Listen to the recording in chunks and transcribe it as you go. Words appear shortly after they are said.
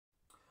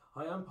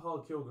Hi, I'm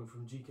Paul Kyogan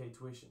from GK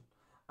Tuition,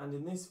 and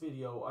in this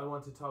video I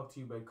want to talk to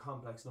you about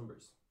complex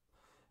numbers.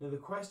 Now the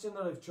question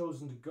that I've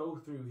chosen to go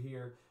through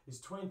here is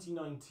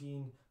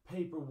 2019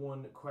 Paper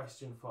 1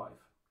 Question 5.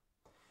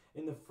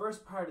 In the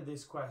first part of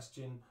this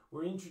question,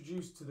 we're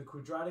introduced to the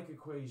quadratic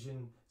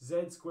equation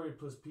z squared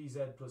plus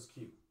pz plus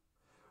q.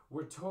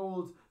 We're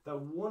told that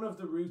one of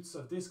the roots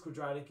of this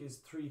quadratic is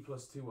 3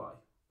 plus 2i.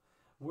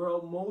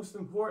 Most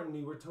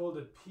importantly, we're told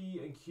that p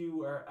and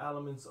q are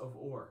elements of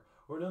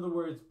or in other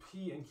words,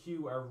 p and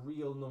q are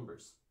real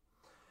numbers.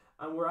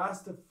 And we're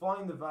asked to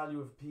find the value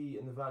of p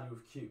and the value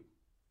of q.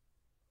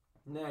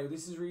 Now,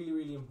 this is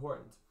really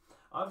important.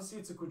 Obviously,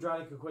 it's a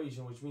quadratic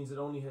equation, which means it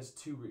only has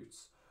two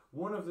roots.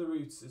 One of the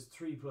roots is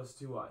 3 plus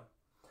 2i.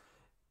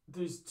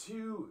 There's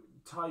two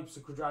types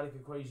of quadratic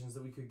equations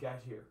that we could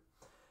get here.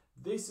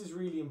 This is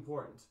really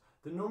important.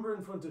 The number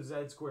in front of z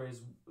squared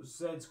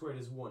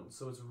is 1,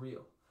 so it's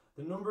real.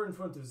 The number in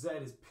front of z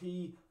is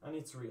p, and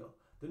it's real.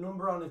 The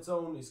number on its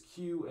own is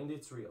q, and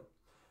it's real.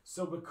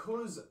 So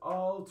because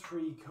all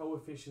three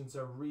coefficients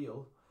are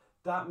real,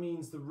 that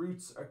means the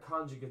roots are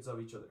conjugates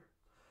of each other.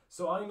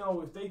 So I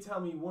know if they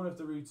tell me one of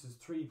the roots is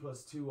 3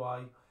 plus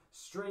 2i,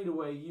 straight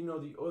away you know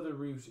the other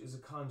root is a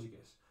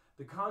conjugate.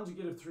 The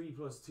conjugate of 3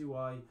 plus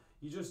 2i,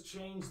 you just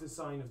change the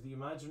sign of the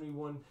imaginary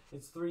one,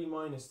 it's 3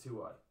 minus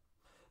 2i.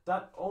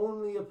 That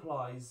only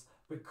applies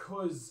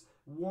because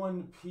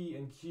 1, p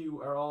and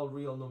q are all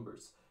real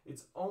numbers.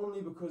 It's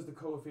only because the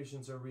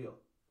coefficients are real.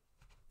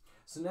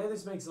 So now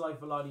this makes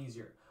life a lot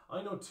easier.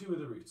 I know two of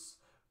the roots,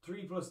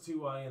 3 plus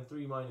 2i and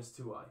 3 minus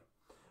 2i.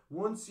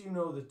 Once you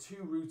know the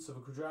two roots of a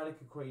quadratic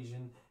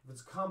equation, if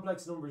it's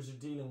complex numbers you're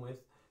dealing with,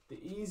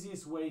 the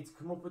easiest way to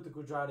come up with the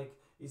quadratic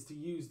is to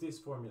use this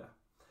formula.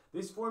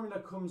 This formula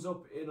comes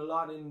up in a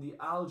lot in the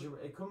algebra.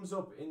 It comes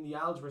up in the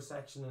algebra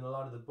section in a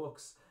lot of the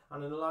books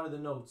and in a lot of the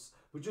notes,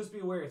 but just be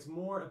aware it's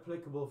more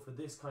applicable for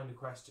this kind of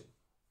question.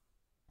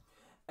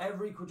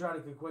 Every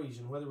quadratic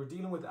equation, whether we're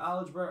dealing with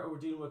algebra or we're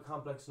dealing with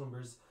complex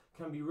numbers,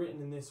 can be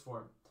written in this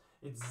form.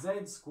 It's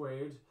z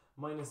squared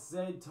minus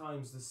z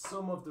times the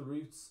sum of the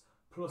roots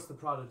plus the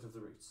product of the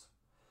roots.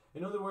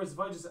 In other words, if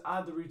I just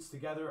add the roots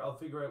together, I'll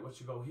figure out what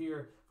should go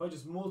here. If I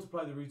just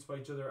multiply the roots by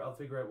each other, I'll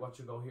figure out what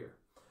should go here.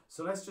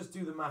 So let's just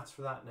do the maths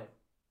for that now.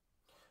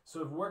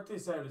 So I've worked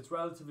this out. It's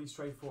relatively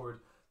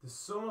straightforward. The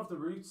sum of the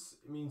roots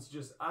means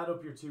just add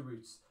up your two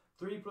roots.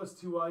 3 plus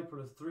 2i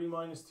plus 3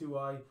 minus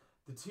 2i.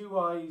 The two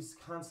i's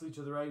cancel each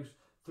other out.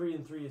 3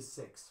 and 3 is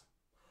 6.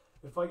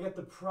 If I get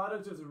the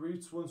product of the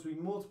roots, once we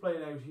multiply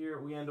it out here,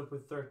 we end up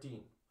with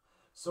 13.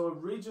 So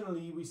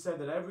originally we said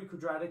that every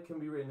quadratic can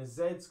be written as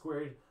z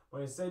squared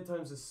minus z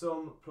times the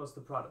sum plus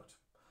the product.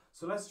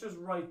 So let's just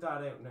write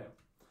that out now.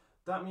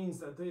 That means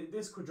that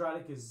this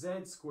quadratic is z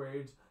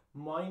squared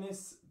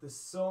minus the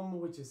sum,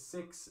 which is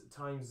 6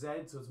 times z,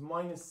 so it's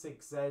minus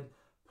 6z,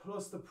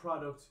 plus the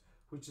product,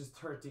 which is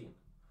 13.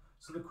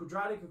 So the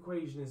quadratic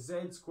equation is z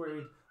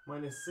squared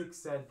minus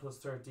 6z plus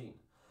 13.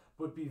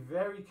 But be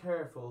very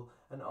careful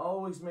and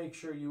always make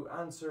sure you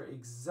answer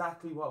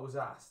exactly what was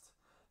asked.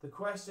 The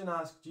question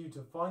asked you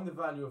to find the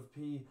value of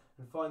p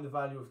and find the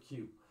value of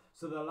q.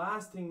 So the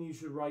last thing you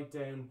should write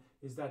down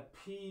is that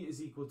p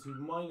is equal to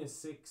minus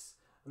 6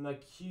 and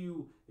that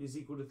q is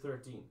equal to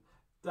 13.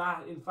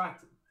 In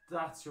fact,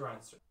 that's your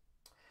answer.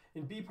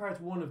 In B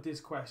part 1 of this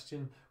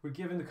question, we're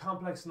given the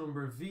complex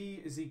number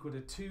v is equal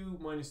to 2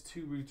 minus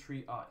 2 root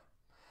 3i.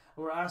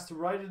 And we're asked to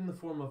write it in the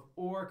form of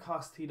or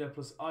cos theta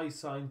plus I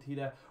sine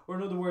theta, or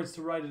in other words,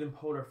 to write it in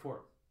polar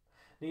form.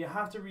 Now you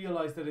have to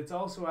realize that it's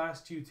also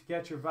asked you to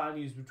get your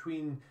values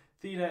between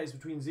theta is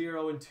between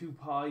 0 and 2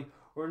 pi,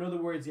 or in other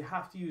words, you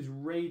have to use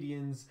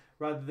radians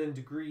rather than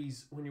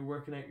degrees when you're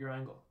working out your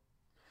angle.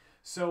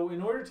 So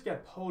in order to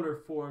get polar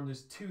form,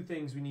 there's two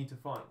things we need to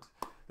find.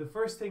 The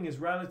first thing is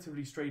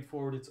relatively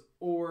straightforward. It's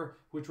or,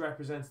 which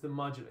represents the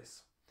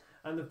modulus.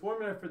 And the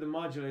formula for the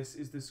modulus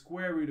is the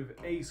square root of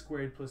a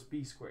squared plus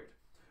b squared,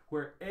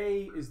 where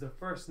a is the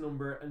first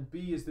number and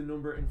b is the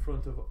number in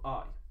front of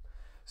I.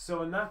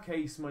 So in that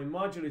case, my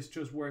modulus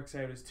just works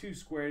out as 2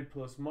 squared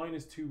plus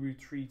minus 2 root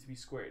 3 to be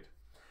squared.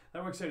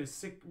 That works out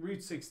as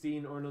root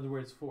 16, or in other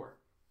words, 4.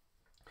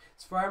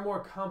 It's far more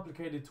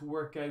complicated to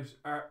work out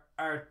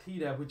our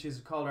theta, which is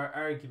called our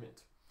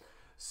argument.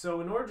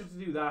 So in order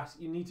to do that,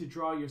 you need to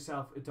draw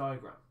yourself a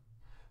diagram.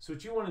 So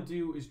what you want to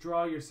do is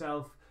draw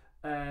yourself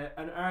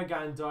an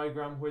Argand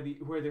diagram where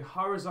the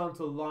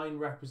horizontal line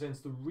represents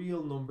the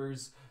real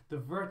numbers, the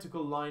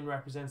vertical line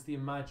represents the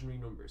imaginary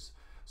numbers.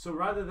 So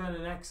rather than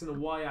an x and a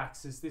y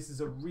axis, this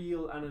is a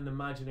real and an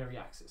imaginary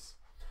axis.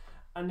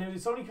 And now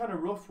it's only kind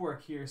of rough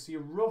work here, so you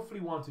roughly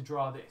want to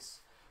draw this.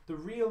 The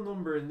real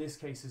number in this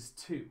case is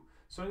 2.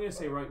 So I'm going to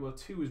say, right, well,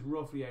 2 is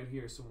roughly out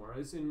here somewhere.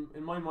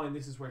 In my mind,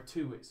 this is where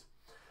 2 is.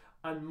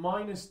 And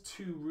minus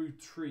 2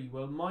 root 3.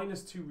 Well,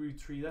 minus 2 root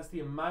 3, that's the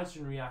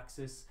imaginary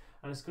axis,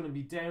 and it's going to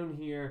be down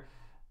here.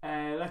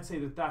 Let's say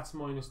that that's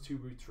minus 2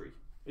 root 3.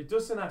 It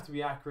doesn't have to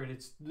be accurate.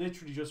 It's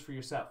literally just for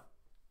yourself.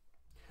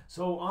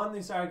 So on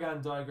this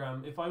Argand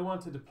diagram, if I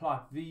wanted to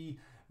plot v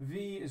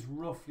is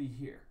roughly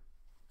here.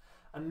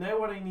 And now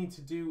what I need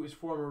to do is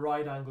form a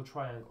right angle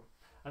triangle.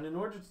 And in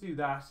order to do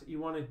that, you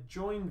want to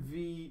join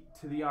V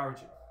to the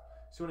origin.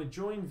 So you want to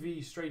join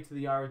V straight to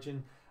the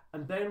origin,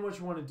 and then what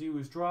you want to do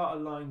is draw a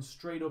line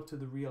straight up to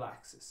the real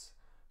axis.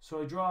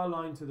 So I draw a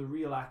line to the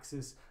real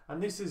axis,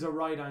 and this is a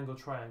right angle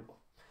triangle.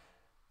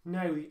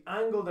 Now the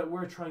angle that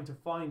we're trying to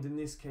find in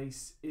this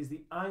case is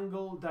the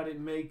angle that it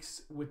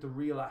makes with the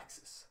real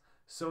axis.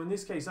 So in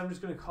this case, I'm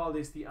just going to call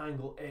this the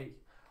angle A.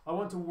 I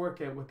want to work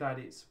out what that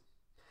is.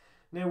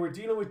 Now we're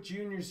dealing with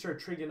junior cert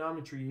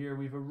trigonometry here.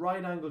 We have a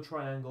right angle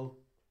triangle.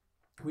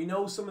 We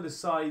know some of the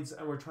sides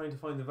and we're trying to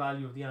find the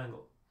value of the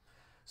angle.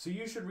 So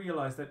you should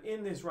realize that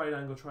in this right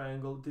angle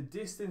triangle, the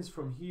distance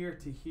from here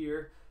to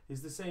here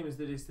is the same as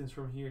the distance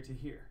from here to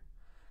here.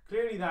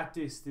 Clearly that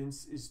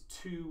distance is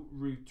 2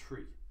 root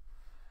 3.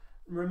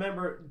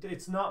 Remember,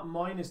 it's not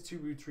minus 2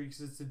 root 3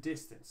 because it's a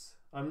distance.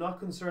 I'm not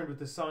concerned with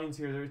the signs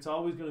here. It's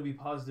always going to be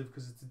positive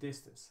because it's a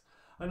distance.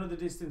 I know the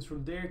distance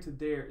from there to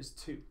there is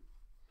 2.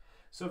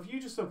 So if you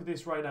just look at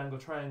this right angle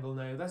triangle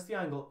now, that's the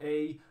angle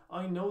A.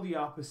 I know the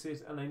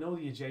opposite and I know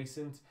the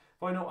adjacent.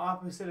 If I know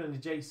opposite and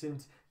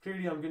adjacent,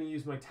 clearly I'm going to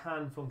use my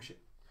tan function.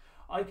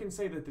 I can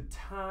say that the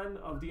tan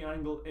of the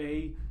angle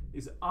A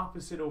is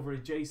opposite over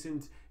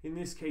adjacent. In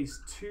this case,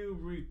 2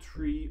 root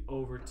 3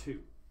 over 2.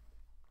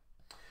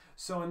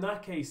 So in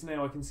that case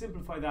now I can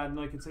simplify that and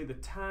I can say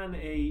that tan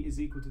A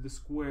is equal to the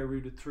square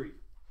root of 3.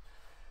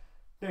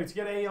 Now to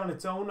get A on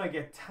its own, I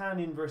get tan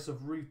inverse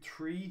of root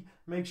 3.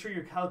 Make sure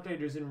your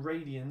calculator is in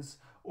radians,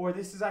 or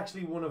this is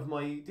actually one of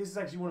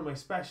my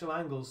special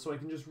angles, so I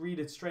can just read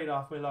it straight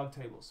off my log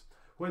tables.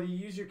 Whether you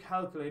use your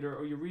calculator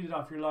or you read it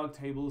off your log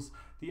tables,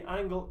 the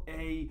angle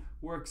A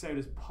works out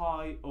as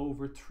pi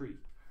over 3.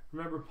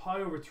 Remember,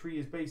 pi over 3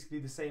 is basically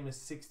the same as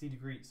 60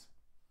 degrees.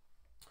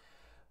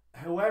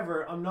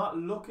 However, I'm not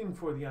looking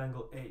for the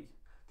angle A.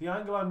 The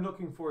angle I'm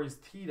looking for is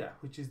theta,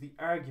 which is the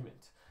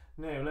argument.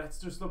 Now let's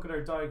just look at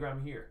our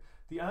diagram here.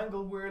 The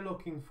angle we're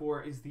looking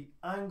for is the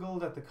angle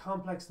that the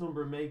complex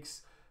number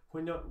makes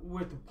when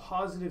with the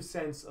positive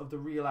sense of the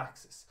real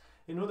axis.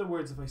 In other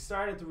words, if I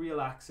start at the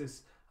real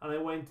axis and I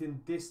went in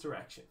this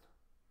direction,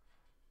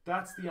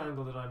 that's the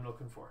angle that I'm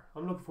looking for.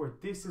 I'm looking for,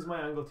 this is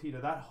my angle theta.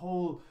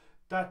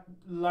 That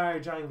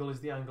large angle is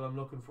the angle I'm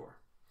looking for.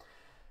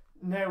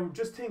 Now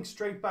just think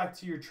straight back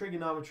to your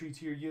trigonometry,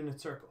 to your unit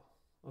circle.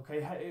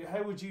 Okay,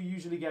 how would you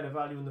usually get a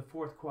value in the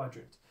fourth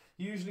quadrant?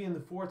 Usually in the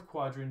fourth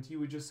quadrant you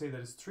would just say that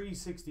it's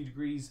 360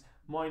 degrees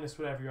minus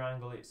whatever your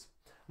angle is.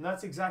 And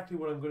that's exactly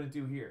what I'm going to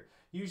do here.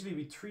 Usually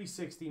it'd be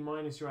 360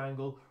 minus your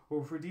angle,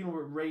 or if we're dealing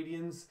with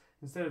radians,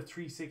 instead of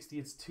 360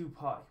 it's 2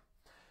 pi.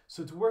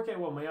 So to work out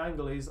what my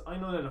angle is, I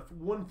know that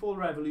one full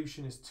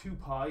revolution is 2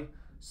 pi,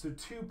 so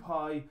 2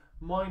 pi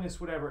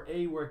minus whatever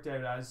A worked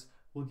out as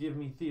will give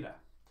me theta.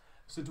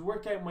 So to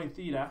work out my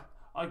theta,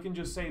 I can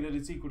just say that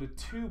it's equal to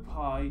 2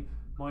 pi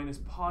minus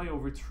pi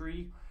over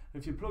 3.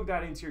 If you plug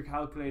that into your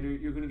calculator,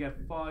 you're going to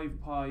get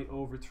 5 pi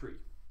over 3.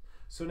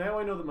 So now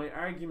I know that my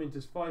argument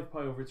is 5 pi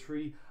over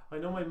 3. I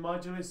know my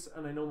modulus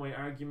and I know my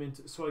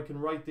argument, so I can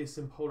write this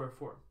in polar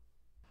form.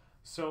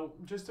 So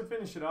just to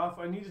finish it off,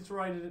 I needed to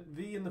write it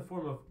V in the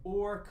form of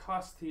or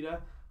cos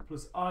theta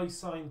plus I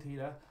sine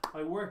theta.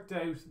 I worked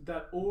out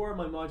that or,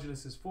 my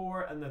modulus is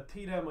 4, and that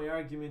theta, my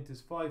argument,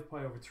 is 5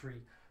 pi over 3.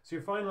 So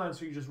your final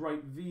answer, you just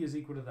write V is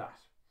equal to that.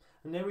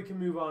 And now we can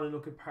move on and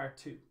look at part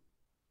 2.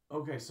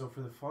 Okay, so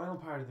for the final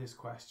part of this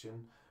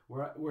question,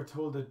 we're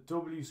told that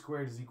W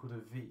squared is equal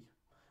to V.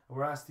 And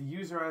we're asked to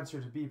use our answer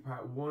to B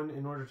part 1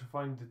 in order to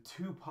find the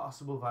 2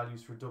 possible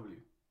values for W.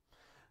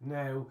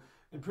 Now,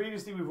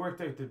 previously we've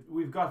worked out that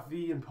we've got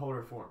V in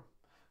polar form.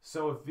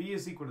 So if V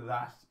is equal to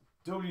that,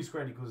 W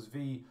squared equals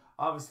V,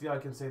 obviously I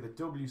can say that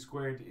W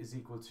squared is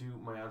equal to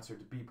my answer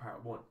to B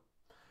part 1.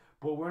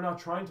 But we're not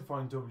trying to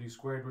find W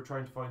squared, we're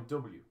trying to find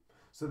W.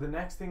 So the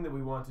next thing that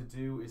we want to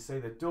do is say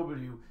that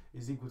W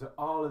is equal to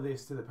all of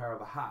this to the power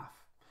of a half.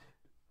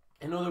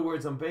 In other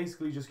words, I'm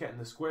basically just getting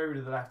the square root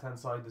of the left hand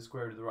side, the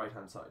square root of the right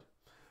hand side.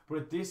 But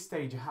at this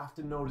stage you have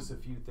to notice a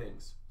few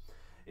things.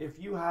 If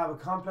you have a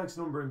complex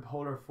number in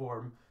polar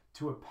form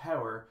to a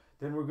power,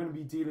 then we're going to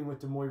be dealing with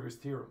de Moivre's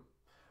theorem.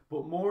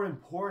 But more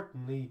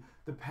importantly,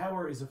 the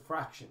power is a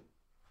fraction.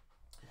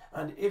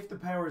 And if the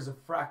power is a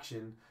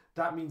fraction,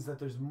 that means that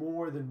there's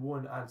more than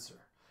one answer.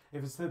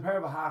 If it's to the power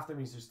of a half, that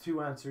means there's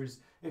 2 answers.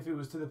 If it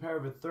was to the power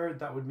of a third,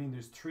 that would mean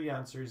there's 3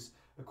 answers.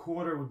 A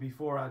quarter would be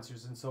 4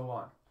 answers, and so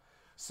on.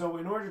 So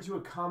in order to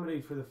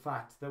accommodate for the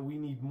fact that we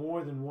need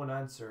more than one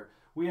answer,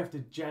 we have to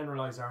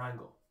generalize our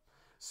angle.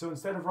 So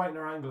instead of writing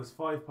our angle as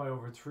 5 pi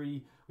over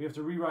 3, we have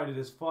to rewrite it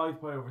as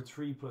 5 pi over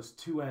 3 plus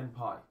 2n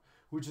pi,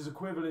 which is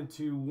equivalent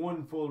to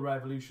 1 full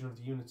revolution of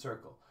the unit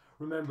circle.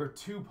 Remember,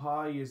 2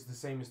 pi is the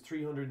same as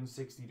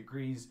 360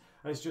 degrees,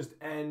 and it's just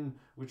n,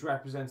 which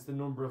represents the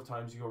number of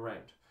times you go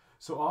round.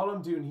 So all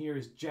I'm doing here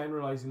is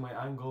generalizing my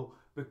angle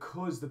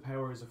because the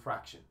power is a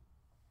fraction.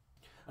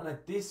 And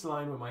at this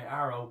line with my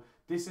arrow,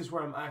 this is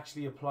where I'm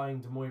actually applying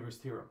de Moivre's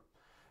theorem.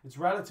 It's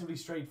relatively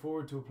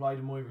straightforward to apply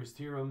de Moivre's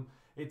theorem.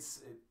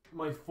 It's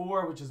my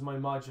 4, which is my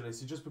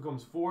modulus, it just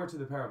becomes 4 to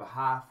the power of a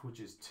half, which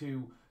is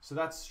 2. So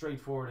that's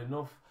straightforward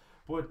enough.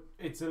 But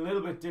it's a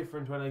little bit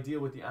different when I deal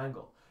with the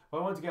angle. If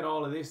I want to get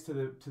all of this to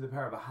the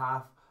power of a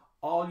half,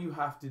 all you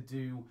have to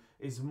do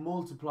is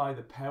multiply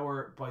the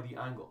power by the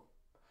angle.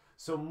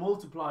 So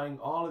multiplying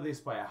all of this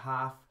by a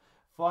half,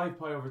 5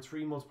 pi over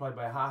 3 multiplied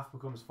by a half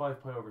becomes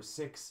 5 pi over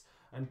 6,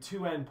 and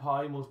 2n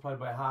pi multiplied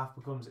by a half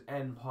becomes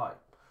n pi.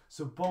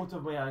 So both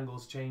of my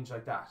angles change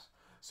like that.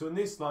 So in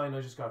this line,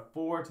 I just got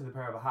 4 to the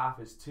power of a half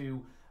is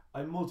 2.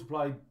 I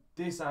multiplied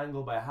this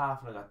angle by a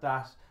half and I got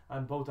that,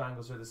 and both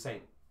angles are the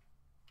same.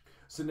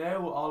 So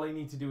now all I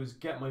need to do is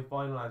get my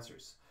final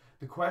answers.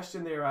 The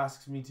question there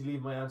asks me to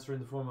leave my answer in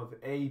the form of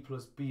a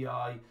plus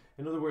bi,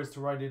 in other words, to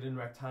write it in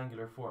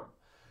rectangular form.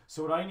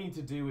 So what I need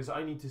to do is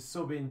I need to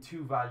sub in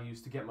 2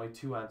 values to get my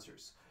 2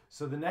 answers.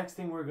 So the next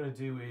thing we're going to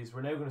do is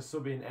we're now going to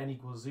sub in n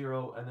equals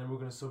 0, and then we're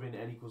going to sub in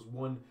n equals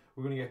 1.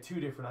 We're going to get 2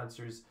 different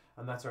answers,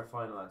 and that's our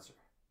final answer.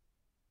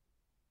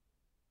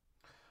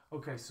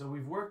 Okay, so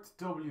we've worked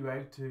w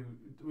out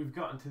we've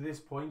gotten to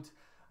this point,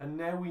 and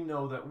now we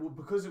know that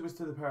because it was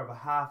to the power of a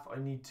half, I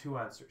need 2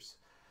 answers.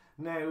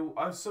 Now,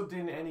 I've subbed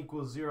in n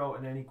equals 0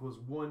 and n equals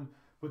 1,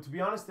 but to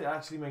be honest, it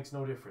actually makes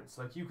no difference.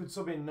 Like, you could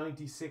sub in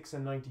 96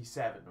 and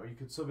 97, or you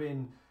could sub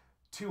in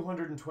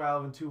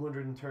 212 and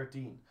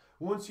 213.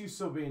 Once you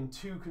sub in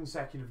 2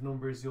 consecutive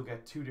numbers, you'll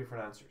get 2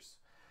 different answers.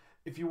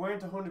 If you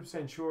weren't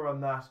 100% sure on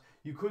that,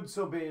 you could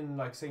sub in,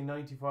 like, say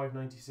 95,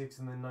 96,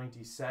 and then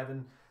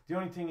 97. The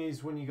only thing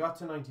is, when you got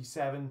to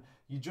 97,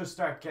 you just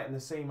start getting the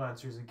same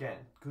answers again,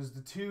 because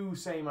the 2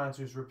 same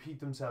answers repeat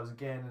themselves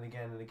again and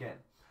again and again.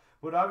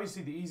 But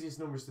obviously the easiest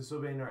numbers to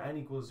sub in are n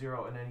equals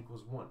 0 and n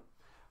equals 1.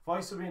 If I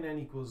sub in n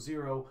equals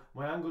 0,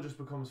 my angle just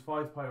becomes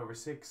 5 pi over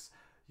 6.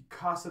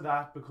 Cos of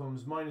that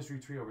becomes minus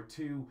root 3 over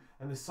 2,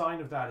 and the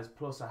sign of that is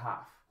plus a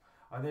half.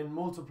 I then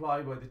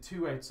multiply by the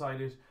 2 outside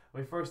it.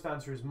 My first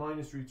answer is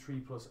minus root 3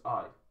 plus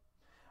I.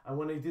 And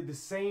when I did the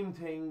same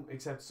thing,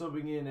 except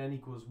subbing in n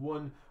equals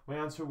 1, my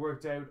answer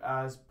worked out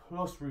as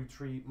plus root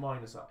 3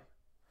 minus I.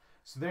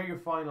 So they're your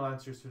final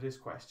answers for this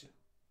question.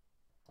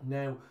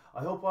 Now,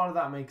 I hope all of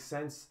that makes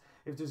sense.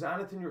 If there's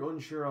anything you're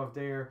unsure of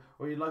there,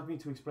 or you'd like me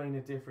to explain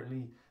it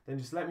differently, then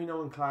just let me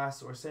know in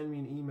class or send me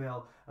an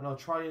email, and I'll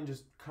try and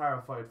just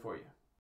clarify it for you.